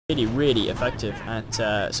really effective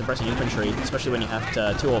at suppressing infantry, especially when you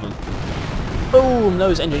have two of them. Boom!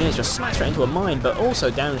 Those engineers just smashed right into a mine, but also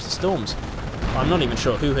damaged the storms. I'm not even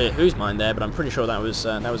sure whose mine there, but I'm pretty sure that was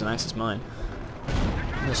an Axis mine.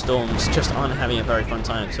 The storms just aren't having a very fun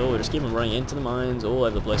time at all. Just keep on running into the mines all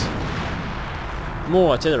over the place.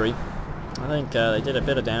 More artillery. I think they did a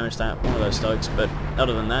bit of damage to one of those thugs, but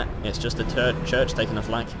other than that, it's just the church taking the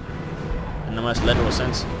flak in the most literal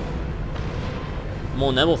sense.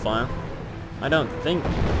 More Neville fire. I don't think...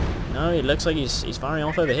 No, it looks like he's firing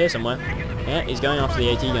off over here somewhere. Yeah, he's going after the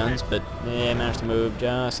AT guns, but yeah, managed to move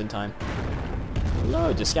just in time.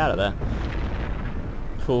 Loads of scatter there.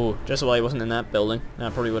 Ooh, just while he wasn't in that building.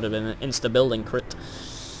 That probably would have been an insta-building crit,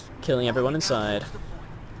 killing everyone inside.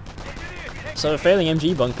 So failing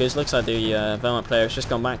MG bunkers, looks like the Vermont player has just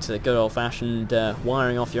gone back to the good old-fashioned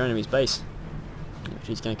wiring off your enemy's base, which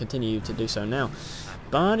he's going to continue to do so now.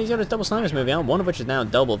 But he's got his double snipers moving out, one of which is now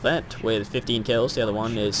double vet with 15 kills, the other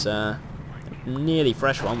one is nearly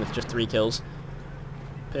fresh one with just 3 kills.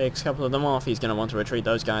 Picks a couple of them off, he's going to want to retreat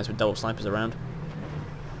those guys with double snipers around.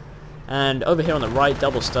 And over here on the right,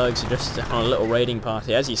 double stugs are just on a little raiding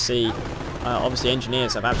party. As you see, obviously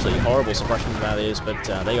engineers have absolutely horrible suppression values, but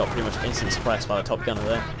they got pretty much instant suppressed by the top gunner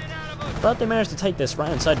there. But they managed to take this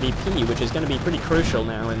right inside VP, which is going to be pretty crucial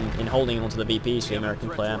now in holding onto the VPs for the American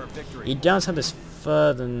player. He does have this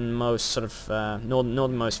furthermost sort of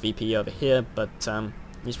northernmost VP over here, but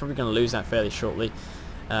he's probably going to lose that fairly shortly,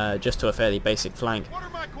 just to a fairly basic flank,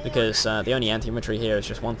 because the only anti-infantry here is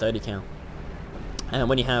just 130 cal. And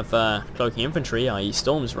when you have cloaking infantry, i.e.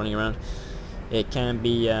 storms running around, it can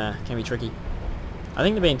be tricky. I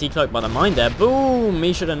think they're being decloaked by the mine there. Boom!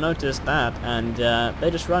 He should have noticed that. And they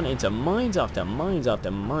just run into mines after mines after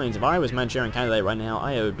mines. If I was Manchurian Candidate right now,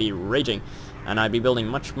 I would be raging. And I'd be building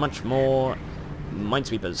much more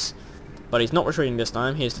minesweepers. But he's not retreating this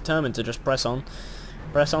time. He is determined to just press on.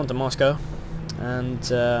 Press on to Moscow. And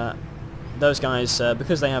those guys,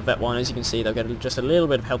 because they have Vet 1, as you can see, they'll get just a little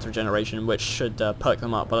bit of health regeneration, which should perk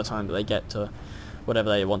them up by the time that they get to whatever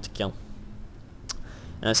they want to kill.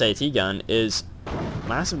 And this AT gun is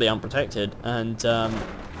massively unprotected, and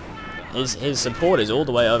his support is all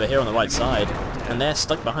the way over here on the right side, and they're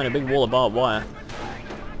stuck behind a big wall of barbed wire.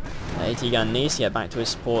 The AT gun needs to get back to his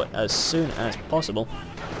support as soon as possible.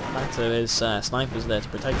 Back to his snipers there to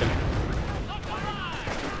protect him.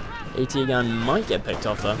 AT gun might get picked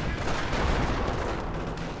off though.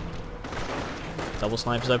 Double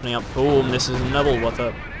snipers opening up. Boom, this is another with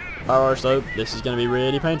a barrage though. This is going to be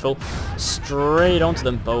really painful. Straight onto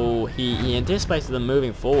them. Oh, he anticipated them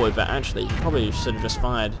moving forward, but actually he probably should have just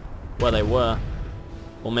fired where they were.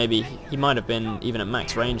 Or maybe he might have been even at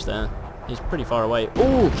max range there. He's pretty far away.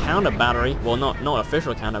 Ooh, counter battery. Well, not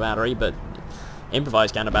official counter battery, but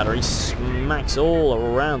improvised counter battery. Smacks all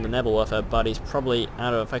around the Nebelwerfer, but he's probably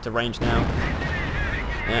out of effective range now.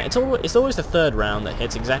 It's always the third round that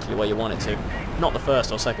hits exactly where you want it to, not the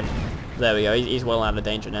first or second. There we go, he's well out of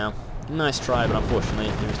danger now. Nice try, but unfortunately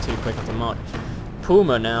he was too quick off the mark.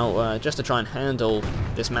 Puma now, just to try and handle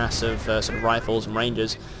this massive sort of rifles and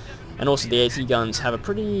Rangers, and also the AT guns have a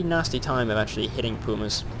pretty nasty time of actually hitting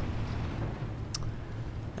Pumas.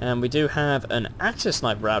 And we do have an Axis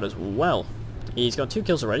sniper out as well. He's got 2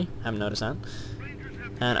 kills already, haven't noticed that.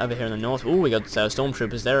 And over here in the north, ooh, we got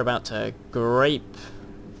stormtroopers. They're about to grape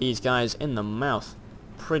these guys in the mouth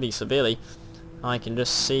pretty severely. I can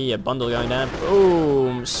just see a bundle going down.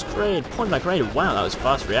 Boom! Straight point blank range. Wow, that was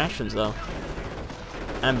fast reactions though.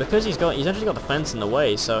 And because he's actually got the fence in the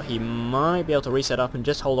way, so he might be able to reset up and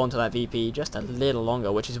just hold on to that VP just a little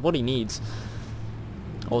longer, which is what he needs.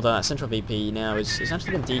 Although that central VP now is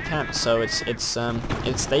actually been decapped, so it's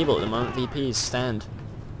stable at the moment. VPs stand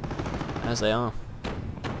as they are.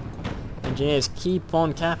 Engineers keep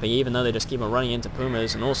on capping, even though they just keep on running into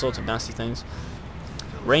Pumas and all sorts of nasty things.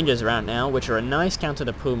 Rangers are out now, which are a nice counter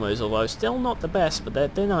to Pumas, although still not the best,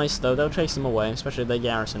 but they're nice though. They'll chase them away, especially if they're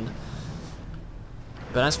garrisoned.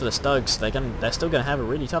 But as for the Stugs, they're still going to have a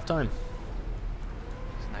really tough time.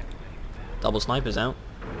 Double snipers out.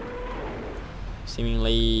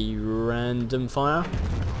 Seemingly random fire.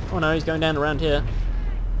 Oh no, he's going down around here.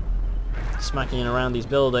 Smacking around these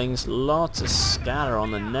buildings. Lots of scatter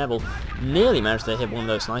on the Neville. Nearly managed to hit one of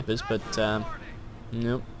those snipers, but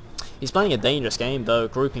nope. He's playing a dangerous game though,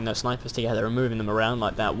 grouping those snipers together and moving them around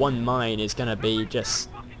like that. One mine is going to be just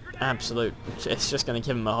absolute. It's just going to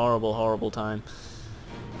give him a horrible time.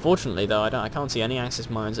 Fortunately though, I can't see any Axis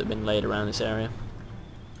mines that have been laid around this area.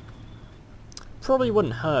 Probably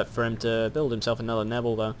wouldn't hurt for him to build himself another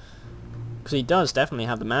Neville though, because he does definitely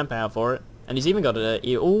have the manpower for it. And he's even got a...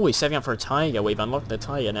 Oh, he's saving up for a Tiger. We've unlocked the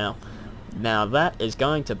Tiger now. Now that is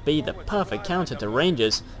going to be the perfect counter to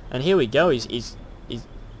Rangers. And here we go. He's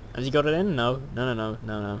has he got it in? No.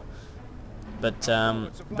 But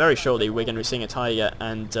very shortly we're going to be seeing a Tiger,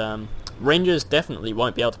 and Rangers definitely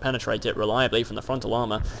won't be able to penetrate it reliably from the frontal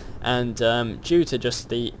armor. And due to just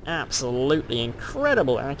the absolutely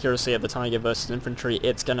incredible accuracy of the Tiger versus infantry,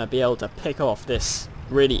 it's going to be able to pick off this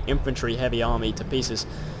really infantry-heavy army to pieces.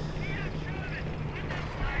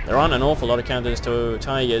 There aren't an awful lot of counters to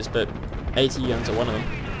Tigers, but AT guns are one of them.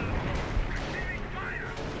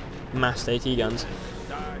 Massed AT guns.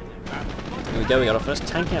 Here we go, we got our first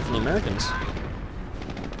tank out from the Americans.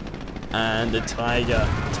 And the Tiger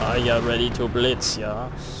ready to blitz,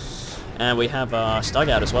 yeah. And we have our Stug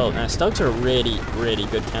out as well. Now Stugs are a really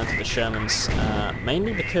good counter to Shermans,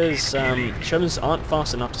 mainly because Shermans aren't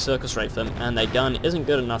fast enough to circle strafe them, and their gun isn't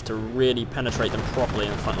good enough to really penetrate them properly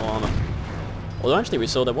in the frontal armor. Although actually we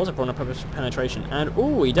saw there was a point of penetration, and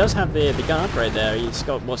ooh, he does have the gun upgrade there. He's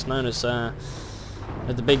got what's known as the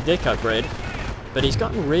big dick upgrade, but he's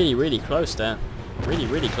gotten really close there,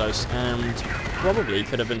 really close, and probably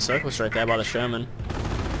could have been circle strafed there by the Sherman,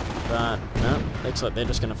 but no, looks like they're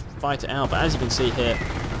just going to fight it out. But as you can see here,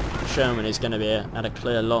 Sherman is going to be at a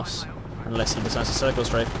clear loss unless he decides to circle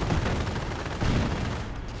strafe.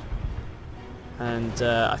 And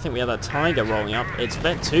I think we have that Tiger rolling up. It's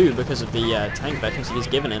Vet 2 because of the tank veterans he's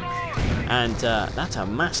given it. And that's a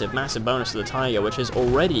massive bonus to the Tiger, which is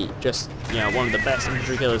already just, you know, one of the best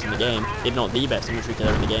infantry killers in the game, if not the best infantry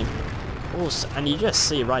killer in the game. Also, and you just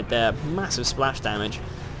see right there, massive splash damage,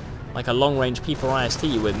 like a long-range P4 IST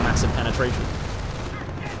with massive penetration.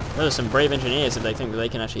 Those are some brave engineers if they think that they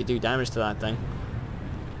can actually do damage to that thing.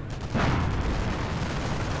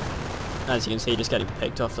 As you can see, just getting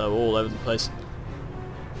picked off though all over the place.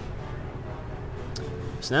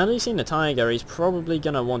 So now that he's seen the Tiger, he's probably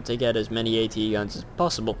going to want to get as many AT guns as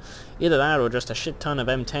possible. Either that or just a shit ton of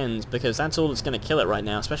M10s, because that's all that's going to kill it right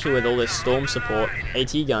now, especially with all this storm support.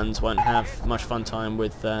 AT guns won't have much fun time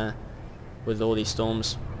with all these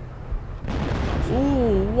storms.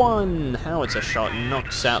 Ooh, one howitzer shot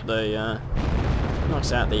knocks out the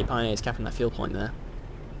Pioneers cap from that field point there.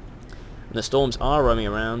 And the storms are roaming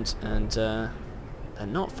around, and they're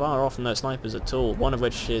not far off from those snipers at all, one of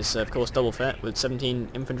which is of course double Vet with 17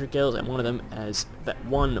 infantry kills, and one of them is Vet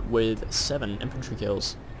 1 with 7 infantry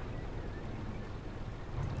kills.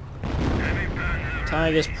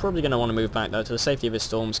 Tiger's probably going to want to move back though to the safety of his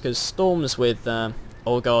storms, because storms with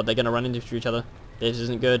oh god, they're going to run into each other. This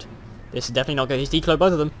isn't good. This is definitely not good. He's decloaked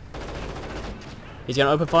both of them. He's going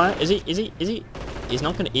to open fire. Is he? He's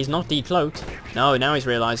not decloaked. No, now he's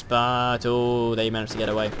realised, but oh, they managed to get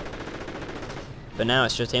away. But now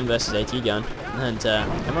it's just him versus AT gun, and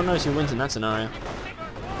everyone knows who wins in that scenario.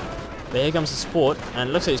 But here comes the support, and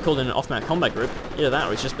it looks like he's called in an off-map combat group. Either that,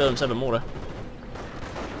 or he's just built himself a mortar.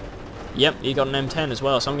 Yep, he got an M10 as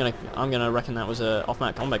well, so I'm gonna reckon that was a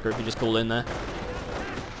off-map combat group he just called in there.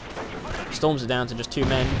 Storms are down to just 2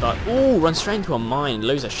 men, but ooh, run straight into a mine,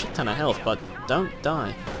 lose a shit ton of health, but don't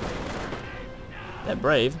die. They're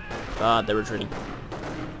brave, but they're retreating.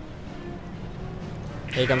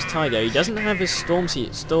 Here comes Tiger. He doesn't have his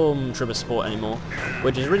Stormtrooper support anymore,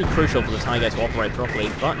 which is really crucial for the Tiger to operate properly,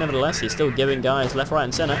 but nevertheless he's still giving guys left, right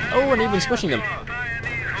and centre. Oh, and even squishing them.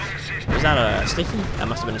 Was that a sticky? That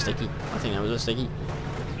must have been a sticky. I think that was a sticky.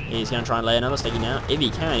 He's going to try and lay another sticky now. If he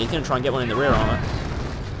can, he's going to try and get one in the rear armour,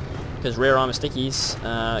 because rear armour stickies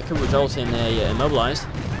could result in a immobilised.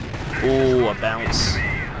 Ooh, a bounce.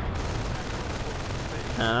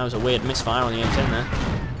 That was a weird misfire on the M10 there.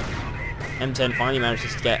 M10 finally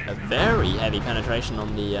manages to get a very heavy penetration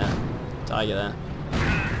on the Tiger there.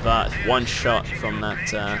 But one shot from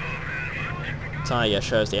that Tiger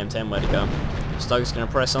shows the M10 where to go. Stug's going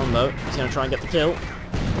to press on though. He's going to try and get the kill.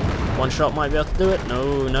 One shot might be able to do it.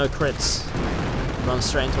 No crits. Runs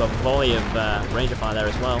straight into a volley of Ranger fire there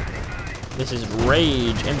as well. This is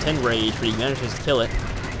Rage, M10 Rage, but he manages to kill it.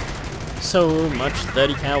 So much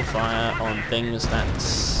 30 cal fire on things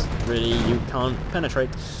that really you can't penetrate.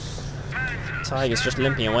 Tiger's just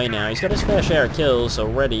limping away now. He's got his fair share of kills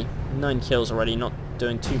already. 9 kills already, not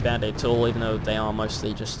doing too bad at all, even though they are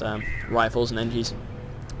mostly just rifles and NGs.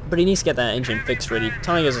 But he needs to get that engine fixed really.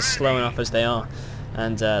 Tigers are slow enough as they are,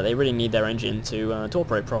 and they really need their engine to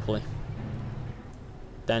operate properly.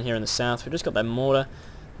 Down here in the south, we've just got that mortar,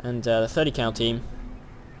 and the 30 cal team.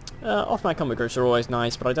 Off-map combat groups are always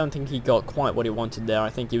nice, but I don't think he got quite what he wanted there.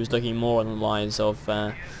 I think he was looking more along the lines of 2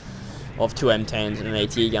 M10s and an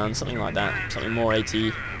AT gun, something like that. Something more AT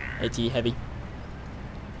heavy.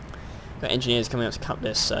 Got engineers coming up to cut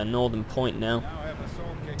this northern point now.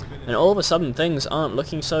 And all of a sudden things aren't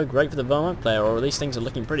looking so great for the Vermont player, or at least things are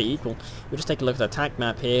looking pretty equal. We'll just take a look at the attack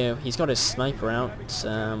map here. He's got his sniper out.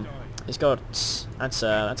 He's got that's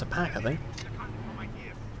a pack, I think.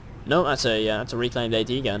 No, that's a reclaimed AT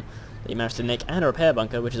gun that he managed to nick, and a repair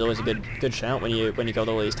bunker, which is always a good shout when you got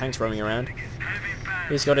all these tanks roaming around.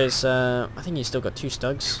 He's got his I think he's still got 2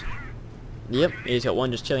 Stugs. Yep, he's got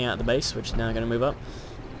 1 just chilling out at the base, which is now going to move up.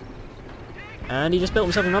 And he just built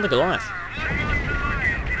himself another Goliath.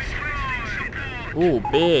 Ooh,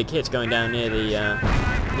 big hits going down near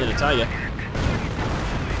the Tiger.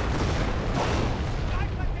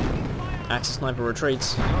 Axis sniper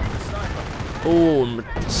retreats. Ooh,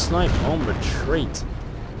 snipe on retreat.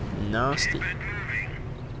 Nasty.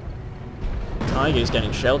 Tiger's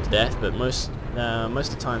getting shelled to death, but most of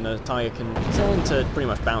the time the Tiger can tend to pretty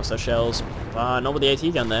much bounce those shells. Not with the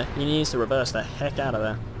AT gun there. He needs to reverse the heck out of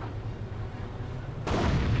there.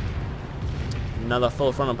 Another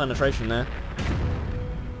full frontal penetration there.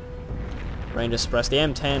 Rangers suppress. The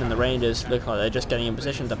M10 and the Rangers look like they're just getting in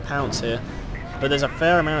position to pounce here. But there's a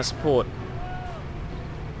fair amount of support.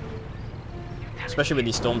 Especially with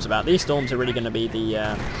these storms about. These storms are really going to be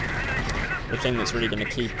the thing that's really going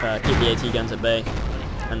to keep the AT guns at bay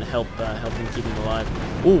and help them keep them alive.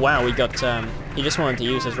 Oh wow, we got he just wanted to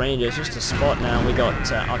use his Rangers just to spot now. We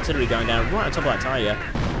got artillery going down right on top of that Tiger.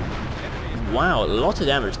 Wow, a lot of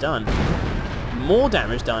damage done. More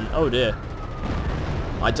damage done. Oh dear.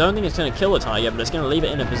 I don't think it's going to kill the Tiger, but it's going to leave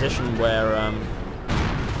it in a position where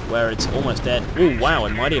it's almost dead. Oh wow, it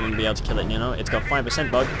might even be able to kill it. You know, it's got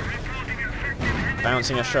 5% bug.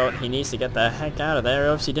 Bouncing a shot, he needs to get the heck out of there. He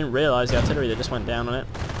obviously didn't realise the artillery that just went down on it.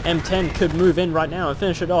 M10 could move in right now and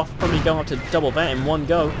finish it off, probably go up to double vet in one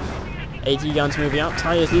go. AT guns moving up,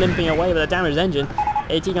 Tiger's limping away with a damaged engine.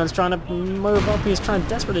 AT guns trying to move up, he's trying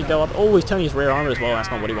desperately to go up. Oh, he's turning his rear armor as well,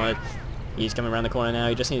 that's not what he wanted. He's coming around the corner now,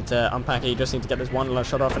 he just needs to unpack it, he just needs to get this one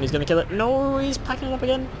last shot off and he's going to kill it. No, he's packing it up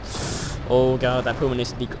again. Oh god, that Puma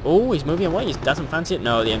needs to be... Oh, he's moving away, he doesn't fancy it.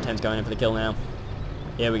 No, the M10's going in for the kill now.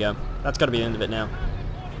 Here we go. That's got to be the end of it now.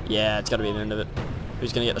 Yeah, it's got to be the end of it.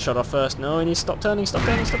 Who's going to get the shot off first? No, he needs to stop turning, stop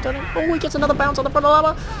turning, stop turning. Oh, he gets another bounce on the front of the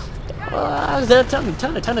armor.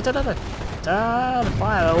 Turn it.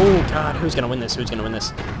 Fire. Oh, God, who's going to win this? Who's going to win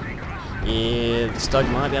this? Yeah, the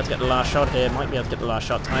Stug might be able to get the last shot here. Might be able to get the last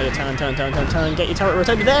shot. Tiger, turn. Get your turret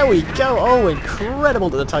rotated. There we go. Oh, incredible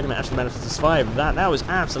that the Tiger actually managed to survive that. That was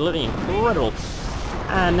absolutely incredible.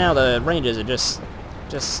 And now the Rangers are just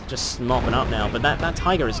mopping up now. But that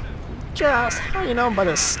Tiger is just hanging on by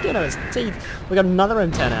the skin of his teeth. We got another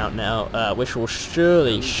M10 out now, which will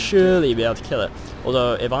surely be able to kill it.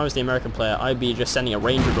 Although, if I was the American player, I'd be just sending a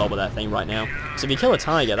Ranger blob with that thing right now. So if you kill a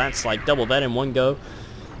Tiger, that's like double vet in one go.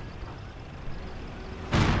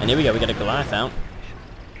 And here we go, we get a Goliath out.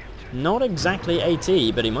 Not exactly AT,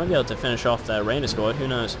 but he might be able to finish off the Ranger squad, who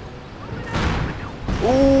knows.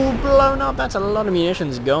 Ooh, blown up, that's a lot of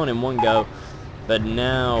munitions gone in one go. But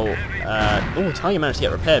now, oh, Tiger managed to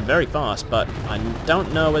get repaired very fast, but I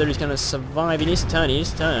don't know whether he's going to survive. He needs to turn, he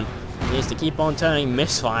needs to keep on turning.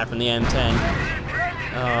 Misfire from the M10.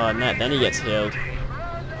 Oh, and then he gets healed.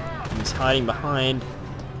 He's hiding behind.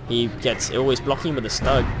 He gets always blocking with the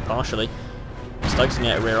Stug, partially. Stug's going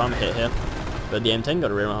to get a rear armor hit here, but the M10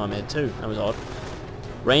 got a rear armor hit too. That was odd.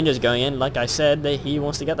 Rangers going in, like I said, he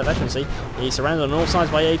wants to get the veterancy. He's surrounded on all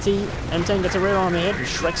sides by AT. M10 gets a rear armor hit, and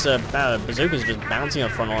Shrek's bazooka's just bouncing on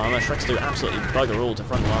frontal armor. Shrek's do absolutely bugger all to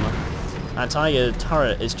frontal armor. And Tiger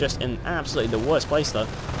turret is just in absolutely the worst place though.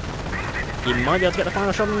 He might be able to get the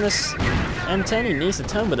final shot on this M10. He needs to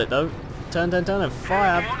turn with it though. Turn, and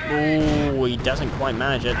fire. Oh, he doesn't quite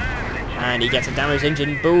manage it. And he gets a damaged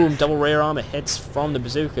engine. Boom, double rear armor hits from the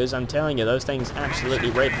bazookas. I'm telling you, those things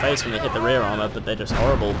absolutely rape face when they hit the rear armor, but they're just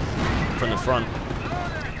horrible from the front.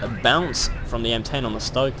 A bounce from the M10 on the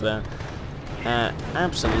Stoke there.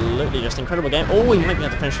 Absolutely just incredible game. Oh, he might be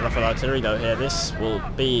able to finish it off with artillery though here. This will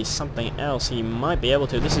be something else. He might be able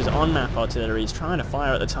to. This is on-map artillery. He's trying to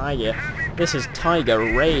fire at the Tiger. This is Tiger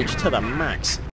Rage to the max.